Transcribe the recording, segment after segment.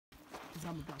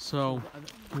So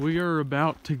we are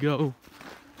about to go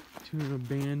to an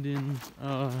abandoned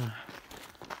Soda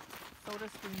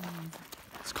Springs.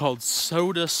 it's called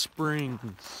Soda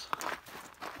Springs,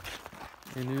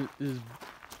 and it is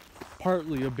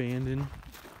partly abandoned.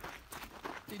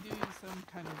 They do some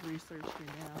kind of research here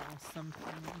now,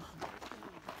 something.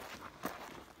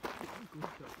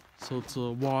 So it's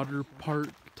a water park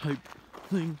type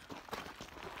thing.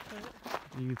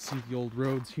 You can see the old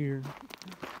roads here.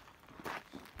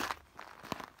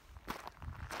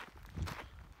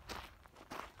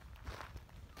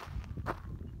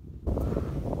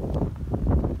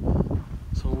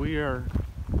 So we are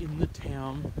in the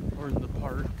town, or in the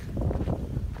park.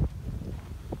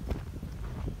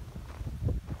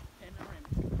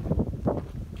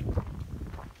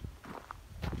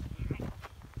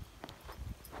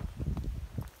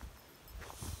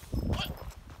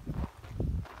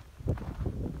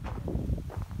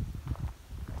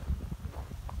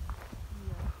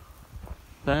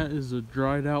 That is a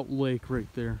dried out lake right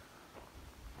there.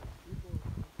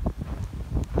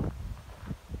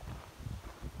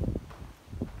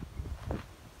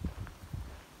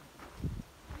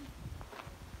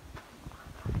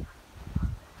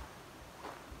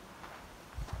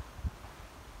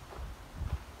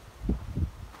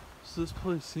 So this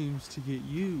place seems to get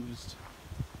used.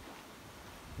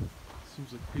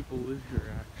 Seems like people live here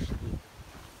actually.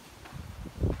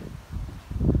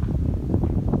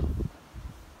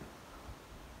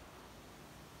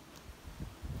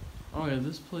 Oh yeah,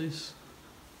 this place.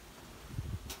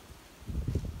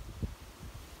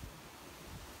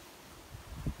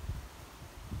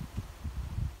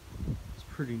 It's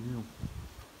pretty new.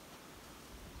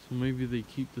 So maybe they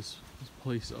keep this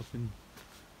place up and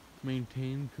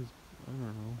maintained, because I don't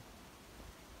know.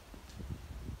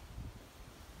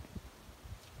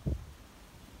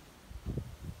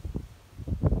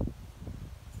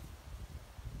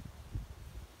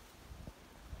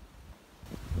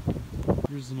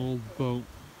 Here's an old boat.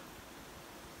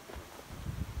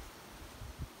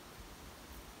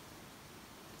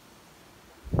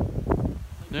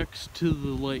 Next to the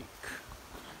lake.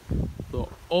 The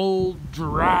old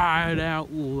dried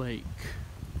out lake.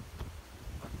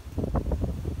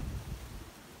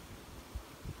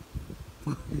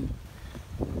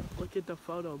 Look at the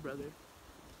photo, brother.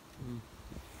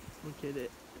 Look at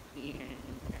it.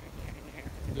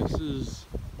 This is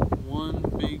one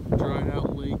big dried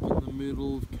out lake in the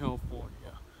middle of California.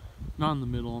 Not in the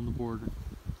middle, on the border.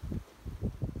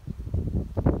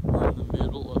 We're in the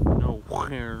middle of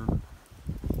nowhere.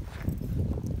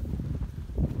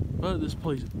 But this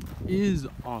place is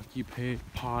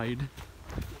occupied.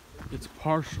 It's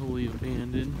partially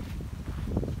abandoned.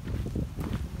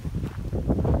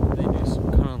 They do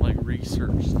some kind of like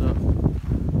research stuff.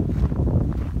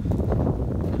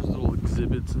 There's little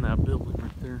exhibits in that building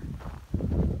right there.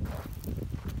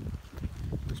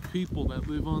 There's people that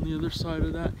live on the other side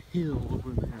of that hill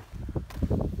over there.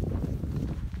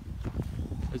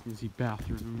 As you can see,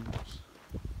 bathrooms,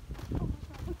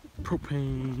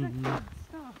 propane,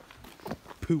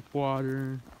 poop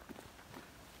water,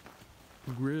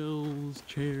 grills,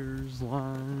 chairs,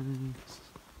 lines.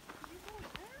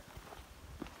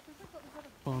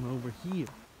 On over here.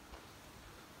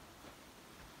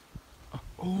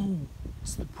 Oh,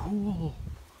 it's the pool.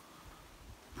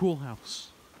 Pool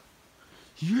house.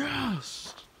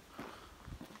 Yes!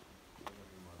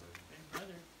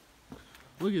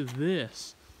 Look at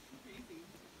this.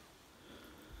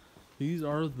 These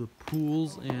are the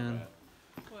pools and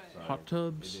hot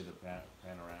tubs. They did a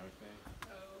panoramic thing.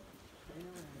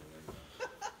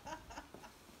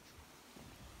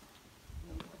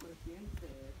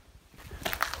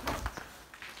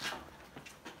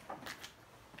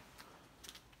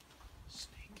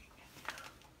 Sneaking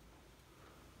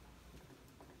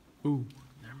in. Ooh,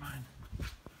 never mind.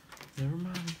 Never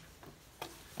mind.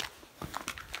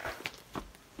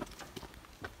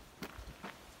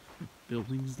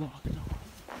 Building's locked off.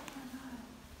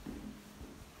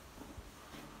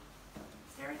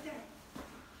 Stay right there.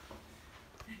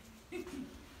 Take a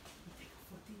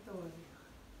fotito of you.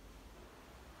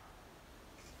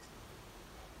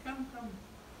 Come.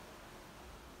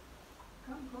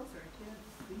 Come closer. I can't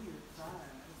see your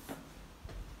thighs.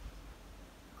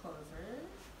 Closer.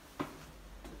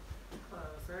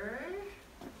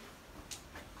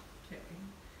 Okay.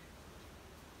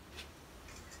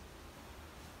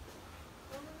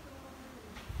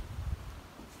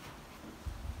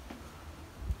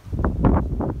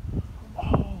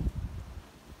 Oh.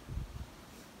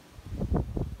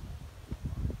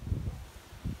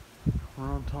 We're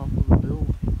on top of the building.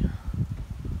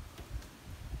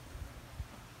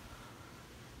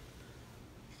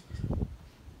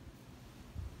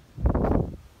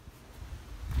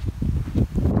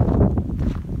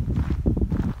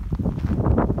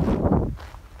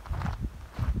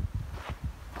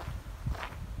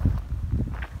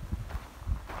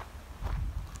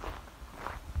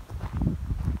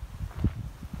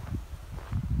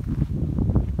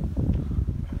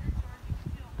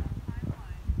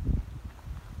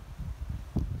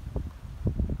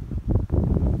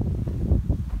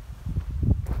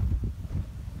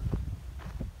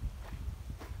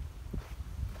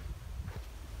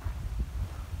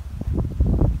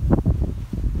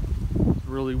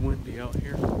 really windy out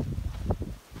here.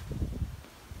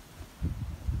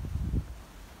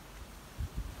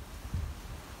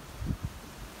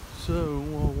 So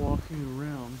while walking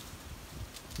around,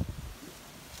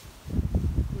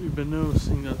 we've been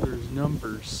noticing that there's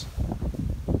numbers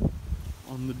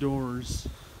on the doors,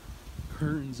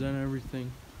 curtains and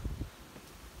everything,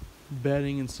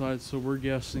 bedding inside, so we're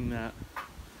guessing that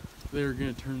they're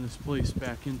going to turn this place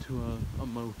back into a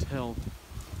motel.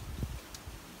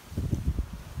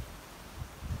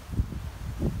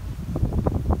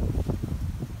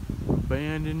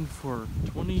 Abandoned for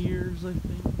 20 years, I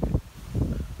think.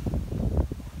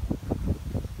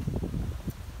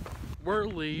 We're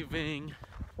leaving.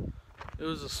 It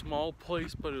was a small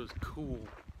place, but it was cool.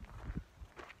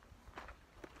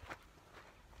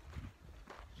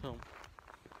 So